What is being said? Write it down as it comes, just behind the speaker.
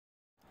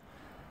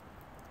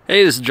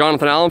Hey, this is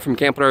Jonathan Allen from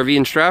Camping RV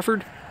in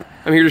Stratford.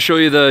 I'm here to show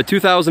you the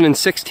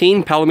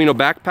 2016 Palomino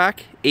backpack,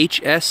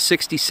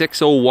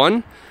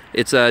 HS6601.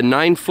 It's a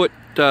 9-foot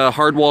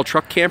hardwall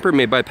truck camper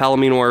made by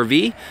Palomino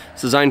RV.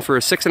 It's designed for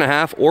a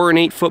 6.5 or an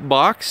 8-foot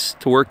box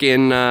to work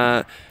in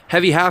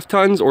heavy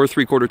half-tons or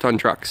 3/4 ton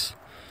trucks.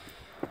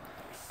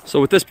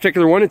 So with this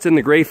particular one, it's in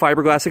the gray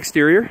fiberglass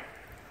exterior.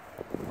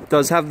 It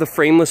does have the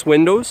frameless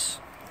windows.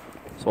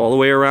 So all the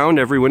way around,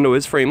 every window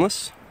is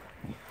frameless.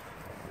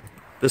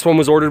 This one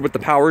was ordered with the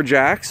power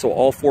jacks, so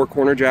all 4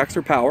 corner jacks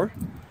are power.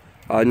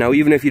 Now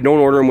even if you don't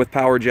order them with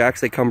power jacks,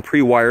 they come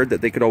pre-wired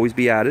that they could always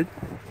be added.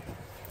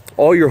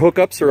 All your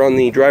hookups are on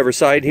the driver's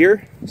side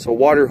here. So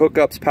water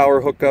hookups,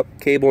 power hookup,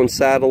 cable and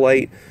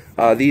satellite.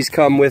 These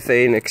come with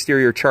an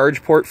exterior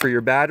charge port for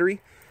your battery.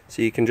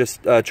 So you can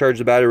just charge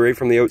the battery right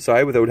from the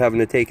outside without having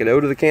to take it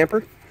out of the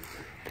camper.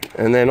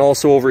 And then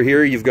also over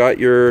here you've got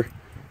your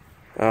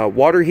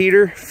water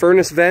heater,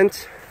 furnace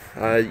vent.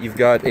 You've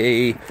got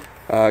a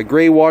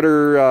gray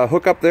water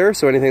hookup there,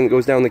 so anything that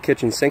goes down the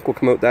kitchen sink will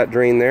come out that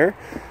drain there.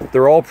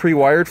 They're all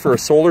pre-wired for a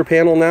solar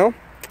panel now,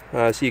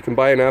 so you can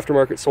buy an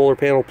aftermarket solar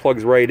panel,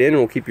 plugs right in, and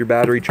will keep your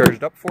battery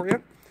charged up for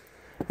you.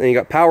 Then you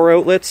got power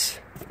outlets,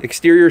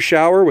 exterior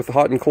shower with a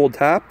hot and cold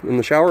tap in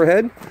the shower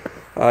head.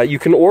 You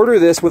can order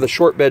this with a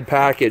short bed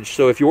package,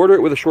 so if you order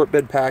it with a short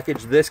bed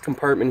package, this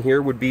compartment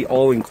here would be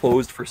all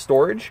enclosed for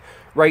storage.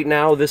 Right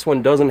now this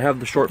one doesn't have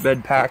the short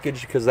bed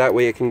package because that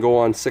way it can go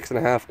on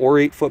 6.5 or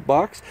 8-foot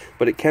box,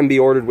 but it can be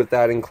ordered with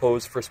that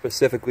enclosed for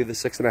specifically the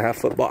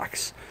 6.5-foot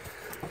box.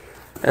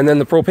 And then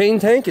the propane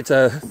tank, it's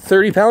a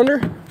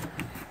 30-pounder.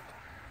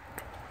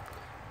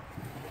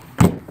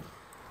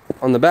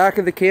 On the back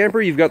of the camper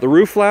you've got the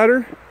roof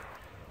ladder.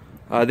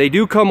 They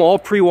do come all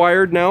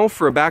pre-wired now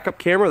for a backup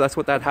camera. That's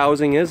what that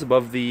housing is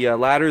above the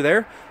ladder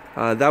there.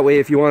 That way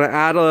if you want to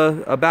add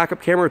a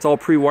backup camera, it's all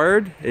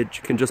pre-wired. It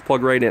can just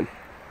plug right in.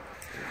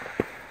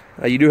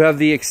 You do have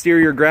the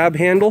exterior grab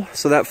handle,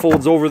 so that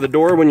folds over the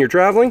door when you're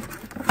traveling.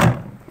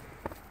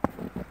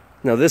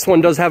 Now this one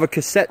does have a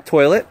cassette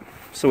toilet.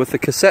 So with the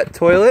cassette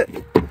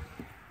toilet,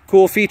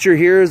 cool feature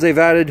here is they've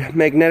added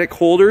magnetic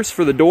holders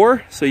for the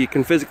door, so you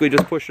can physically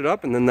just push it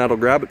up and then that'll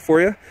grab it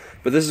for you.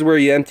 But this is where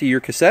you empty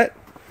your cassette.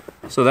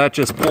 So that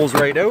just pulls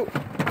right out,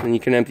 and you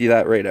can empty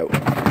that right out.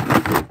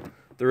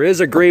 There is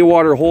a gray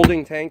water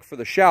holding tank for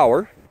the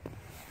shower,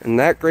 and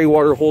that gray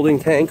water holding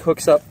tank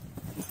hooks up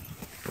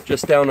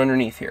just down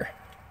underneath here.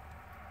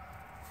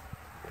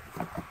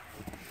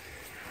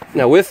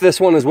 Now with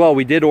this one as well,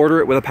 we did order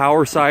it with a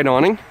power side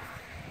awning.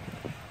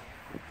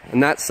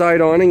 And that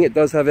side awning, it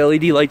does have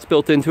LED lights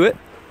built into it.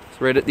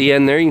 So right at the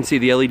end there, you can see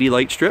the LED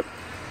light strip.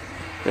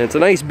 And it's a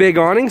nice big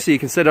awning, so you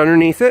can sit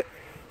underneath it.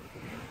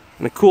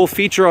 And the cool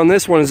feature on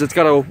this one is it's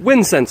got a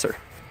wind sensor.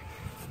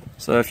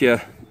 So if you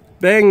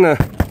bang the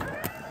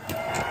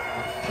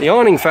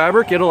awning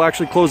fabric, it'll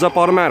actually close up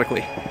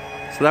automatically.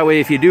 So that way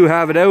if you do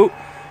have it out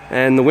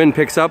and the wind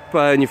picks up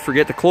and you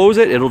forget to close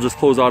it, it'll just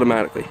close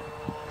automatically.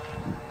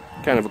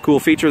 Kind of a cool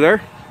feature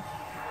there.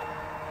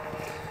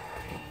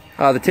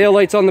 The tail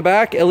lights on the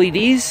back,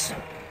 LEDs.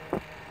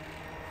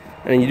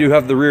 And you do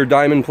have the rear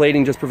diamond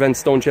plating, just prevents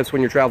stone chips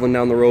when you're traveling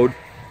down the road.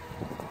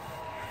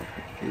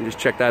 You can just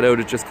check that out,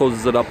 it just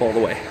closes it up all the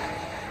way.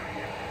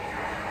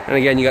 And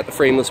again, you got the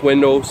frameless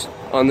windows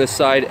on this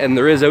side, and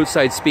there is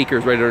outside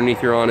speakers right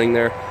underneath your awning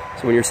there.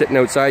 So when you're sitting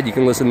outside, you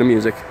can listen to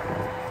music.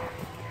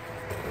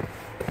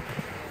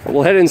 But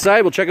we'll head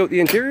inside, we'll check out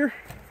the interior.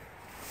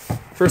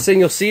 First thing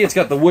you'll see, it's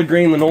got the wood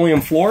grain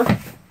linoleum floor.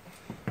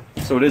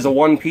 So it is a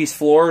one-piece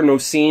floor, no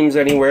seams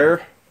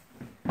anywhere.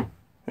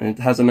 And it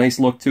has a nice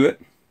look to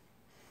it.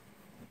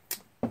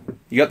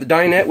 You got the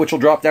dinette, which will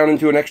drop down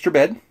into an extra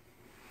bed.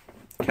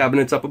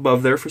 Cabinets up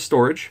above there for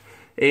storage.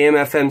 AM,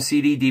 FM,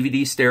 CD,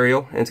 DVD,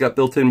 stereo, and it's got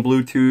built-in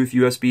Bluetooth,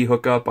 USB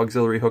hookup,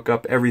 auxiliary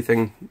hookup,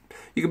 everything.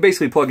 You can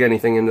basically plug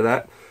anything into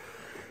that.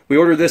 We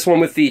ordered this one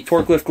with the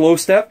torque lift glow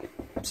step.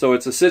 So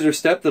it's a scissor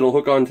step that'll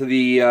hook onto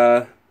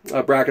the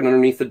bracket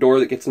underneath the door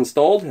that gets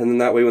installed, and then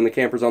that way when the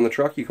camper's on the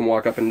truck you can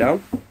walk up and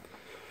down.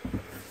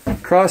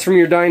 Across from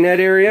your dinette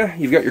area,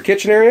 you've got your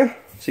kitchen area.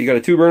 So you got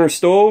a 2-burner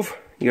stove,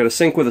 you got a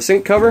sink with a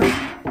sink cover,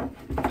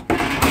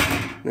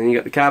 then you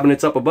got the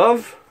cabinets up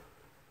above.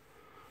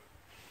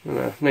 And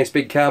a nice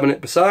big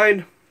cabinet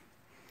beside.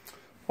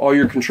 All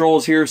your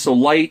controls here, so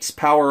lights,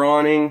 power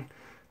awning,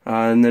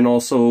 and then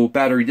also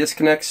battery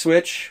disconnect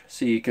switch.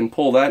 So you can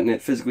pull that and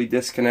it physically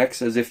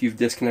disconnects as if you've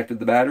disconnected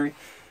the battery.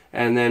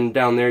 And then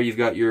down there you've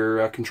got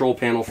your control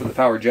panel for the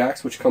power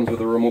jacks, which comes with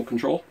a remote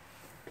control.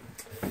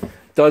 It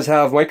does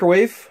have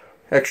microwave,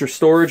 extra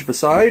storage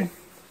beside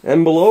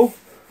and below.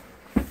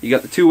 You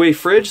got the 2-way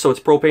fridge, so it's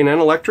propane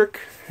and electric.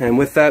 And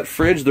with that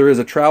fridge there is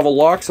a travel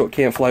lock, so it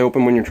can't fly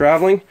open when you're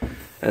traveling.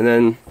 And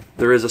then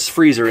there is a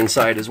freezer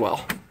inside as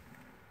well.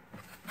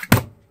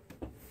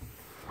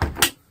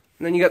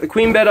 And then you got the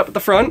queen bed up at the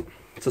front.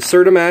 It's a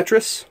Serta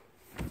mattress.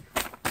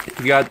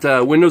 You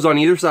got windows on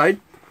either side.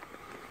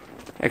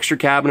 Extra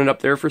cabinet up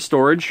there for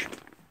storage.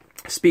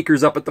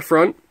 Speakers up at the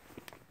front.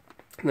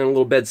 And then a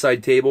little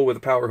bedside table with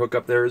a power hook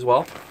up there as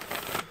well.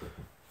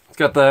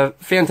 got the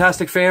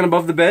fantastic fan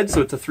above the bed,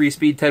 so it's a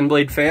 3-speed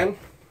 10-blade fan.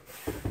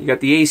 You got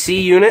the AC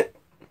unit.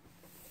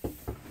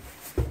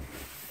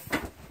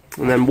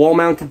 And then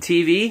wall-mounted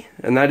TV,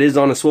 and that is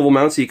on a swivel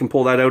mount, so you can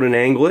pull that out and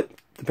angle it,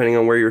 depending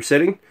on where you're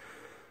sitting.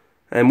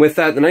 And with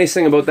that, the nice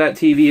thing about that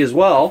TV as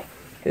well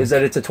is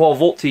that it's a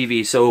 12-volt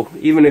TV, so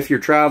even if you're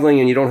traveling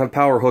and you don't have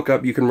power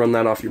hookup, you can run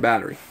that off your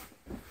battery.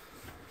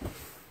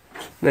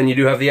 Then you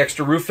do have the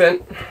extra roof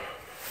vent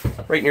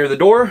right near the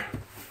door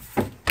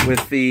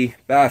with the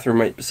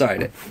bathroom right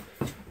beside it.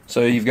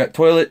 So you've got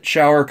toilet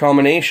shower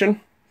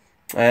combination,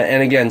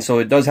 and again, so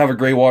it does have a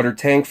gray water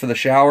tank for the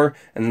shower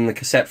and then the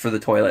cassette for the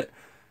toilet.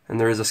 And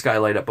there is a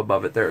skylight up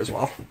above it there as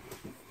well.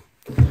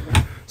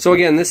 So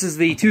again, this is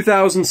the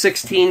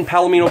 2016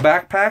 Palomino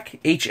backpack,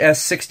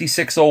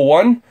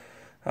 HS6601.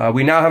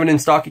 We now have it in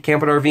stock at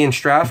Camp RV in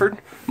Stratford.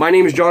 My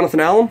name is Jonathan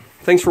Allen.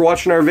 Thanks for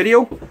watching our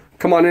video.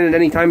 Come on in at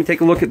any time and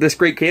take a look at this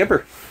great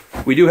camper.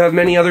 We do have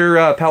many other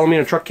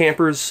Palomino truck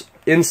campers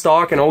in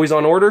stock and always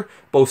on order,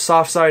 both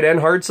soft side and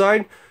hard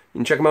side. You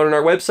can check them out on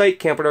our website,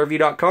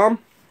 camperrv.com,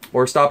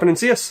 or stop in and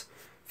see us.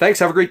 Thanks,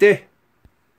 have a great day.